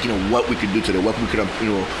 Just thinking of what we could do today, what we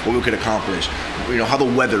could accomplish, how the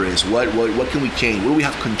weather is, what can we change, what do we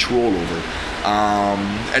have control over,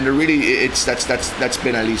 and really, that's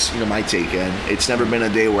been at least my take, and it's never been a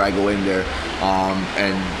day where I go in there,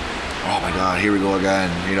 and oh my God, here we go again,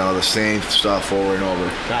 the same stuff over and over.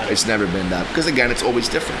 It's never been that, because again, it's always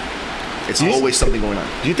different. It's always something going on.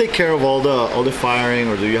 Do you take care of all the firing,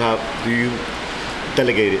 or do you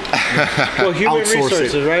delegate it? Well, human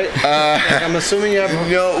resources, right? I'm assuming you have.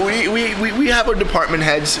 We have our department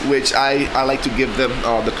heads, which I like to give them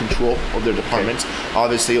the control of their departments. Okay.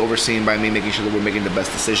 Obviously, overseen by me, making sure that we're making the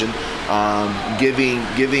best decision. Giving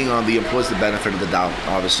the employees the benefit of the doubt.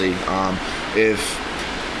 Obviously, if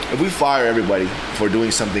we fire everybody for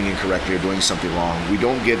doing something incorrectly or doing something wrong, we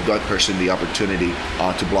don't give that person the opportunity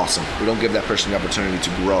to blossom. We don't give that person the opportunity to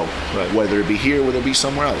grow, whether it be here, whether it be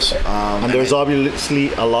somewhere else. And there's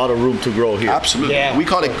obviously a lot of room to grow here. Absolutely. Yeah. We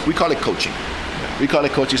call it coaching. We call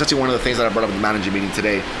it coaching. It's actually one of the things that I brought up at the manager meeting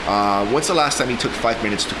today. When's the last time you took 5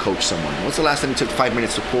 minutes to coach someone? When's the last time you took 5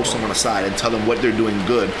 minutes to pull someone aside and tell them what they're doing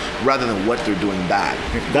good rather than what they're doing bad?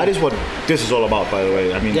 That is what this is all about, by the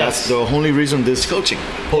way. I mean, that's the only reason this coaching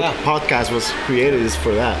podcast was created, is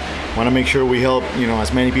for that. Want to make sure we help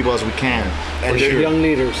as many people as we can. And young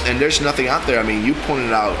leaders. And there's nothing out there. I mean, you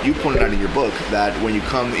pointed out in your book that when you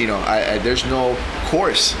come, there's no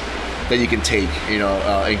course that you can take,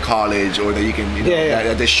 in college, or that you can,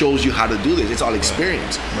 that shows you how to do this. It's all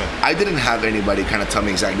experience. Right. I didn't have anybody kind of tell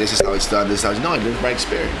me exactly this is how it's done. This is how it's no, it's my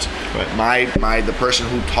experience. Right. The person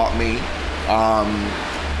who taught me,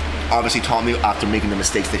 obviously taught me after making the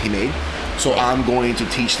mistakes that he made. So I'm going to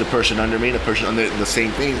teach the person under me, the person under the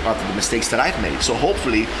same thing after the mistakes that I've made. So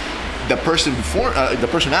hopefully, the person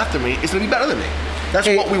after me is going to be better than me. That's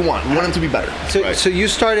what we want. We want them to be better. So you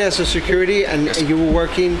started as a security, and you were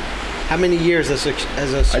working. How many years as a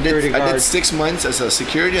security guard? I did 6 months as a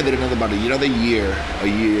security. I did another year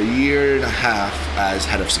and a half as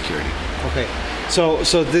head of security. Okay, so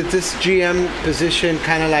did this GM position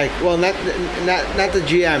kind of like, well, not the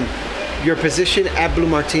GM, your position at Blue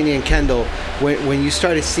Martini and Kendall, when you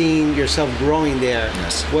started seeing yourself growing there?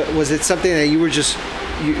 Yes. Was it something that you were just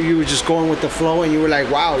going with the flow, and you were like,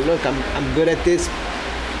 wow, look, I'm good at this,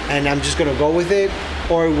 and I'm just gonna go with it,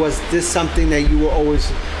 or was this something that you were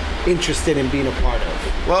always interested in being a part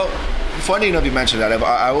of? Well, funny enough you mentioned that.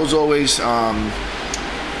 I always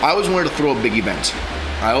wanted to throw a big event.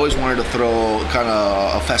 I always wanted to throw kind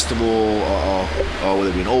of a festival, whether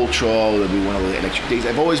it be an ultra, whether it be one of the electric days.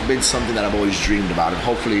 I've always been something that I've always dreamed about, and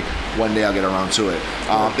hopefully one day I'll get around to it.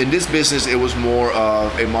 In this business, it was more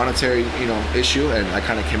of a monetary, issue, and I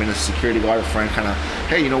kind of came in as a security guard. A friend kind of,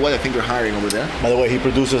 hey, you know what? I think they're hiring over there. By the way, he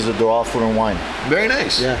produces the Doral Food and Wine. Very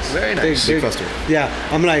nice. Yes. Very nice. Big yeah.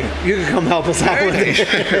 I'm like, you can come help us out with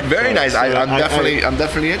it. Very nice. I'm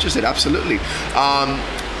definitely interested. Absolutely.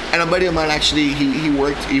 And a buddy of mine actually, he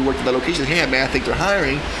worked at the location. Hey man, I think they're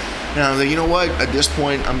hiring. And I was like, you know what? At this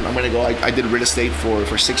point, I'm gonna go. I did real estate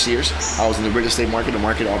for 6 years. I was in the real estate market. The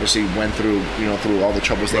market obviously went through all the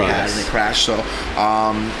troubles they had, and it crashed. So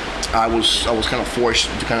I was kind of forced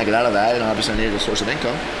to kind of get out of that, and obviously I needed a source of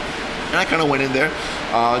income. And I kind of went in there,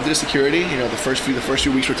 did a security. The first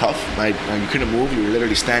few weeks were tough. You couldn't move. You were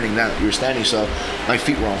literally standing. So my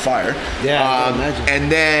feet were on fire. Yeah, I can imagine.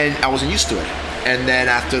 And then I wasn't used to it. And then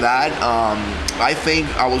after that, I think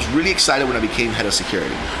I was really excited when I became head of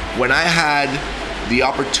security. When I had the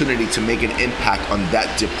opportunity to make an impact on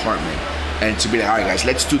that department, and to be like, all right, guys,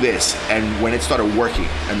 let's do this. And when it started working,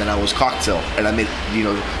 and then I was cocktail, and I made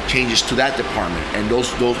changes to that department, and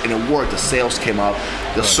those and it worked. The sales came up,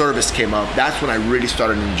 the service came up. That's when I really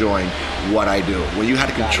started enjoying what I do. When you had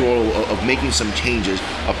control of making some changes,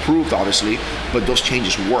 approved obviously, but those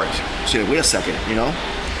changes worked. So wait a second,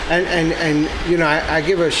 And I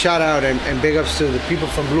give a shout out and big ups to the people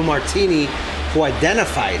from Blue Martini who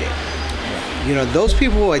identified it. Those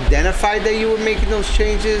people who identified that you were making those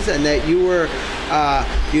changes and that you were,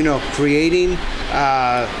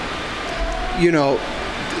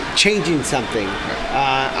 changing something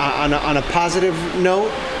on a positive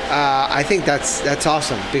note, I think that's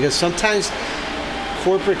awesome, because sometimes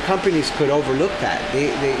corporate companies could overlook that.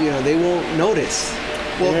 They won't notice.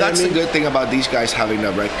 Well, that's the good thing about these guys having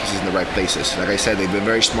the right pieces in the right places. Like I said, they've been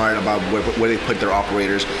very smart about where they put their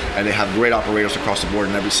operators, and they have great operators across the board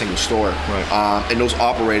in every single store. Right. And those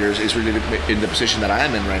operators is really in the position that I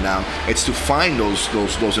am in right now. It's to find those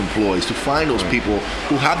employees, to find those people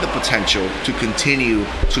who have the potential to continue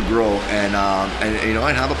to grow and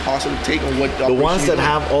have a positive take on what the ones that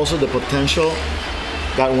have also the potential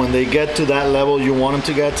that when they get to that level you want them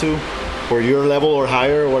to get to, or your level or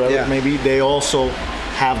higher or whatever maybe, they also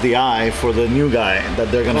have the eye for the new guy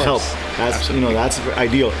that they're going to help. That's that's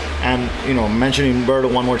ideal. And mentioning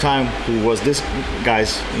Berto one more time, who was this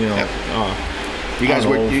guy's you guys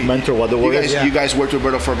mentor, what the word is. You guys worked with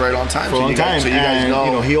Berto for a very long time. For a long time. So you guys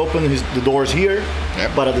know. He opened the doors here,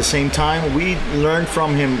 but at the same time, we learned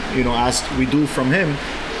from him, as we do from him,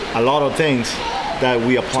 a lot of things that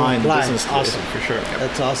we apply in the business. Awesome. For sure.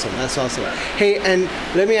 That's awesome. Hey, and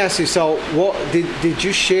let me ask you. So, what did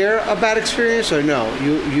you share a bad experience or no?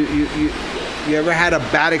 You ever had a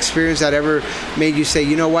bad experience that ever made you say,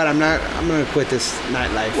 you know what, I'm going to quit this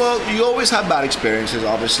nightlife? Well, you always have bad experiences.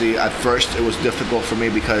 Obviously, at first it was difficult for me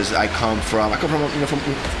because I come from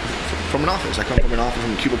an office. I come from an office,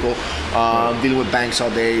 from a cubicle, dealing with banks all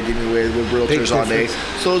day, dealing with realtors all day.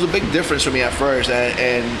 So it was a big difference for me at first.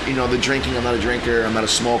 And the drinking, I'm not a drinker, I'm not a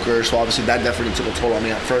smoker. So obviously that definitely took a toll on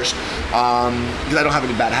me at first. Because I don't have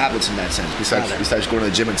any bad habits in that sense, besides going to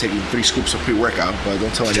the gym and taking 3 scoops of pre-workout, but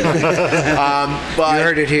don't tell anyone. But you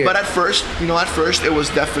heard it here. But at first it was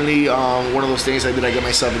definitely one of those things. Did I get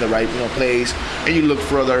myself in the right place? And you look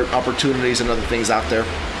for other opportunities and other things out there.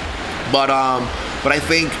 But I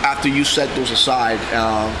think after you set those aside,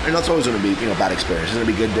 and that's always going to be bad experiences. There's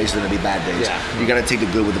going to be good days, there's going to be bad days. Yeah. You got to take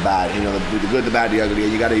the good with the bad. The good, the bad, the ugly.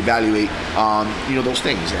 And you got to evaluate those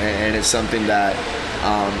things. And it's something that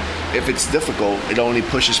if it's difficult, it only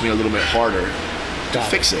pushes me a little bit harder to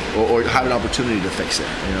fix it, or have an opportunity to fix it.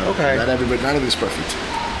 Okay. Not everything's perfect.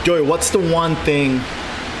 Joey, what's the one thing,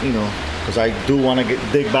 because I do want to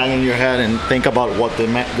dig back in your head and think about what the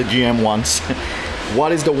GM wants.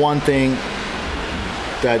 What is the one thing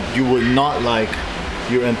that you would not like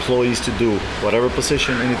your employees to do, whatever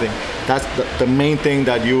position, anything? That's the main thing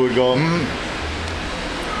that you would go.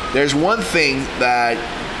 There's one thing that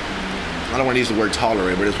I don't want to use the word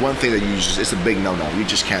tolerate, but there's one thing that it's a big no-no. You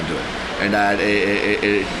just can't do it, and that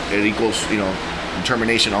it equals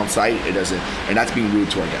termination on site. It doesn't, and that's being rude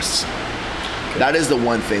to our guests. Okay. That is the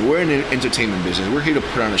one thing. We're in an entertainment business. We're here to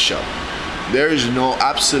put on a show. There is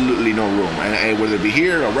absolutely no room, and whether it be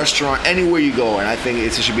here, a restaurant, anywhere you go, and I think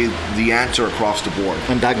it should be the answer across the board.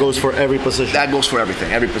 And that goes for every position. That goes for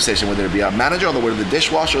everything, every position, whether it be a manager, or whether the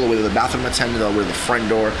dishwasher, or whether the bathroom attendant, or whether the front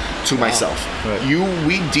door, to myself. Right.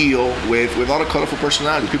 We deal with a lot of colorful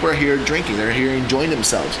personalities. People are here drinking, they're here enjoying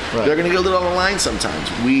themselves. Right. They're going to get a little out of line sometimes.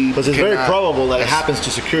 Because it's very probable that it happens to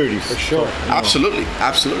security. For sure. Absolutely.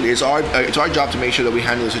 It's our job to make sure that we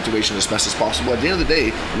handle the situation as best as possible. At the end of the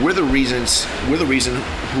day, we're the reason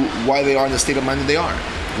why they are in the state of mind that they are.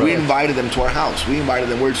 Right. We invited them to our house.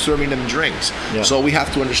 We're serving them drinks. Yeah. So we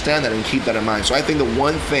have to understand that and keep that in mind. So I think the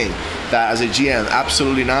one thing that as a GM,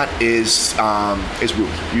 absolutely not, is rude.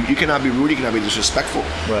 You cannot be rude, you cannot be disrespectful.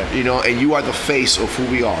 Right. And you are the face of who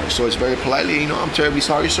we are. So it's very politely, I'm terribly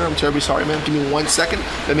sorry, sir. I'm terribly sorry, ma'am. Give me 1 second.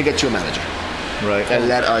 Let me get you a manager. Right. And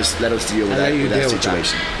let us deal with that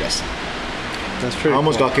situation. Yes. That's true. I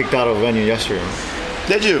almost got kicked out of a venue yesterday.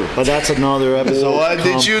 Did you? But that's another episode. So what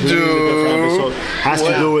did you do? Has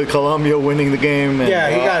to do with Colombia winning the game. And,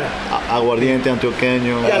 he got Aguardiente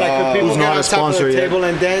Antioqueño. Yeah, like the people not a sponsor of the yet. Table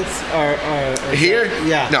and dance. Or here?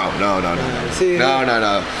 Yeah. No. No.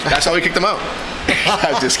 That's how we kicked them out.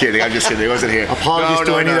 I'm just kidding. It wasn't here. Apologies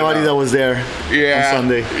to anybody that was there on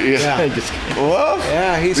Sunday. Yeah. Just kidding. Well,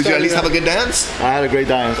 did you at least have a good dance? I had a great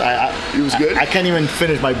dance. It was good? I can't even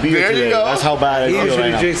finish my beer there today. You go. That's how bad I feel right now. He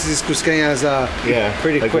usually drinks his cusqueñas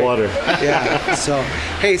pretty like quick. water. Yeah. So,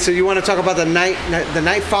 hey, so you want to talk about the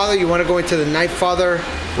Night Father? You want to go into the Night Father?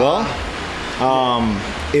 Well,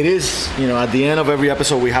 it is, at the end of every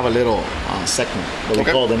episode, we have a little segment that we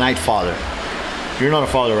call the Night Father. You're not a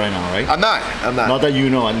father right now, right? I'm not. Not that you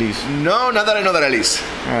know, at least. No, not that I know that at least.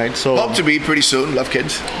 All right, so hope to be pretty soon. Love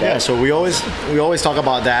kids. Yeah, so we always talk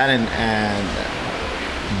about that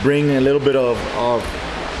and bring a little bit of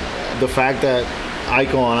the fact that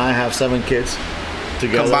Aiko and I have 7 kids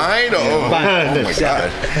together. Combined? Oh my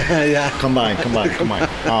God. Yeah. Combined.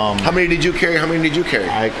 How many did you carry? I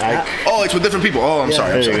it's with different people. Oh, I'm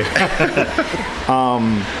sorry.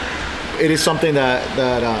 it is something that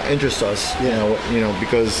interests us, you know,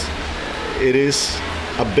 because it is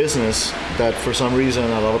a business that for some reason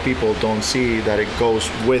a lot of people don't see that it goes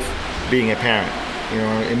with being a parent. You know,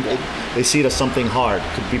 and they see it as something hard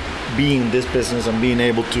to be in this business and being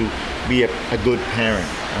able to be a good parent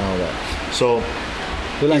and all that. So,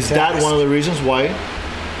 is that one of the reasons why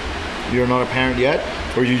you're not a parent yet,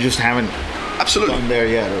 or you just haven't absolutely gone there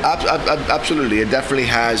yet? Absolutely, it definitely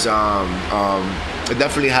has. It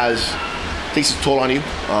definitely has takes its toll on you.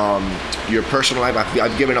 Your personal life,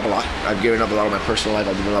 I've given up a lot. I've given up a lot of my personal life.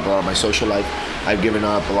 I've given up a lot of my social life. I've given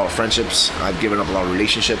up a lot of friendships. I've given up a lot of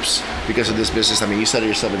relationships because of this business. I mean, you said it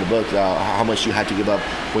yourself in the book how much you had to give up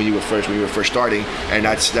when you were first starting, and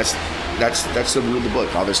that's the rule of the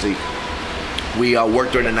book. Obviously, we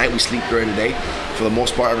work during the night. We sleep during the day. For the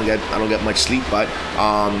most part, I don't get much sleep, but.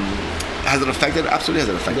 Has it affected? Absolutely has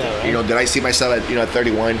it affected. Yeah, right. You know, did I see myself at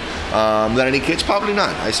 31? That I need kids? Probably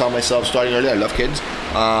not. I saw myself starting early. I love kids,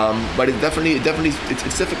 but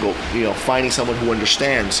it's difficult. You know, finding someone who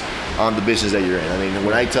understands the business that you're in. I mean,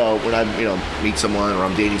 when I meet someone or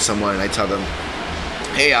I'm dating someone and I tell them,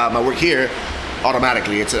 hey, I work here,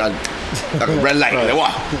 automatically it's a red light. Right. Like,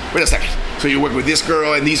 wow, wait a second. So you work with this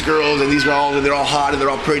girl and these girls and these girls and they're all hot and they're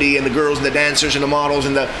all pretty and the girls and the dancers and the models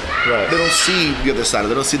and they don't see the other side.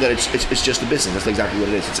 They don't see that it's just a business. That's exactly what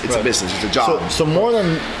it is. It's a business. It's a job. So more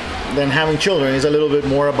than having children is a little bit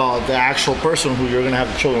more about the actual person who you're going to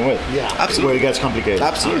have the children with. Yeah, absolutely. Where it gets complicated.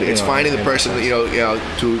 Absolutely, it's finding the person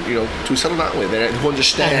to settle down with and who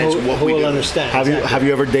understands what we do. Understand. Have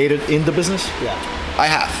you ever dated in the business? Yeah, I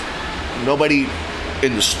have. Nobody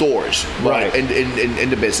in the stores, right? In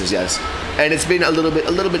the business, yes. And it's been a little bit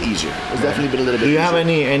easier. It's definitely been a little bit. Do you easier. have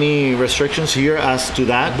any restrictions here as to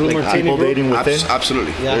that? Like people dating within?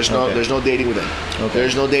 Absolutely. Yeah. There's no dating within. Okay.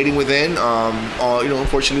 There's no dating within.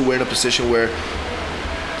 Unfortunately, we're in a position where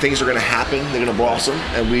things are going to happen. They're going to blossom,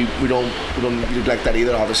 and we don't neglect that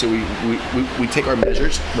either. Obviously, we take our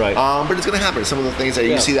measures. Right. But it's going to happen. Some of the things that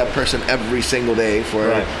you see that person every single day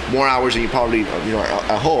for more hours than you probably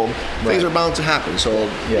at home. Things are bound to happen. So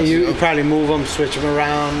you probably move them, switch them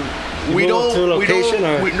around. We don't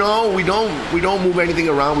move anything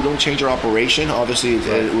around. We don't change our operation. Obviously,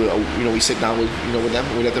 we sit down with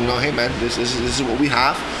them. We let them know, hey man, this is what we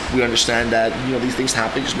have. We understand that these things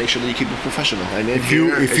happen. Just make sure that you keep it professional. And if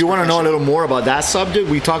you want to know a little more about that subject,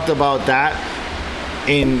 we talked about that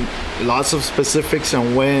in lots of specifics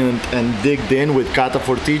and went and digged in with Cata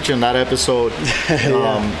Fortich in that episode.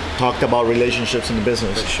 Talked about relationships in the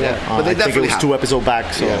business. For sure. But they definitely it was 2 episodes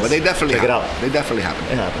back. So but they definitely check it out. They definitely happen.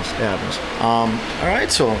 It happens. All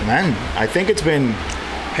right, so man, I think it's been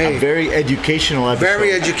a very educational episode.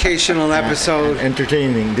 Very educational episode. And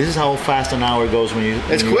entertaining. This is how fast an hour goes when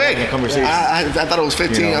it's quick. In a conversation. I thought it was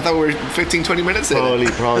 15. I thought we were 15, 20 minutes in.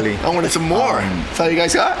 Probably. I wanted some more. That's all you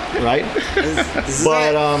guys got? Right?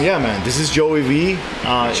 But yeah, man, this is Joey V.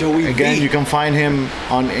 Joey again, V. you can find him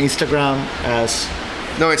on Instagram as...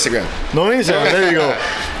 No Instagram. There you go.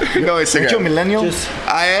 No Instagram. Aren't you a millennial?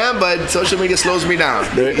 I am, but social media slows me down.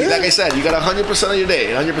 Like I said, you got 100% of your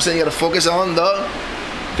day. 100% you got to focus on the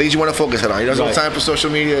things you want to focus on. There's no time for social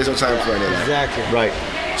media. There's no time for any of that. Exactly. Right.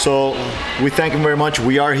 So we thank him very much.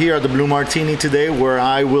 We are here at the Blue Martini today, where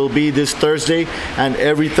I will be this Thursday and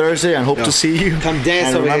every Thursday, and hope to see you. Come dance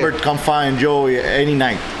and over remember, here. Come find Joey any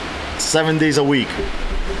night, 7 days a week.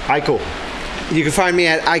 Aiko. You can find me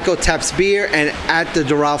at Aiko Taps Beer and at the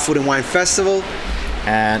Doral Food and Wine Festival.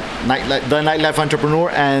 And the Nightlife Entrepreneur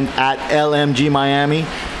and at LMG Miami.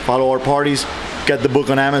 Follow our parties. Get the book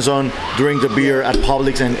on Amazon. Drink the beer at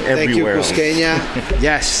Publix and everywhere. Thank you, Cusqueña.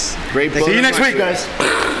 Yes. Great book. See you next week, guys.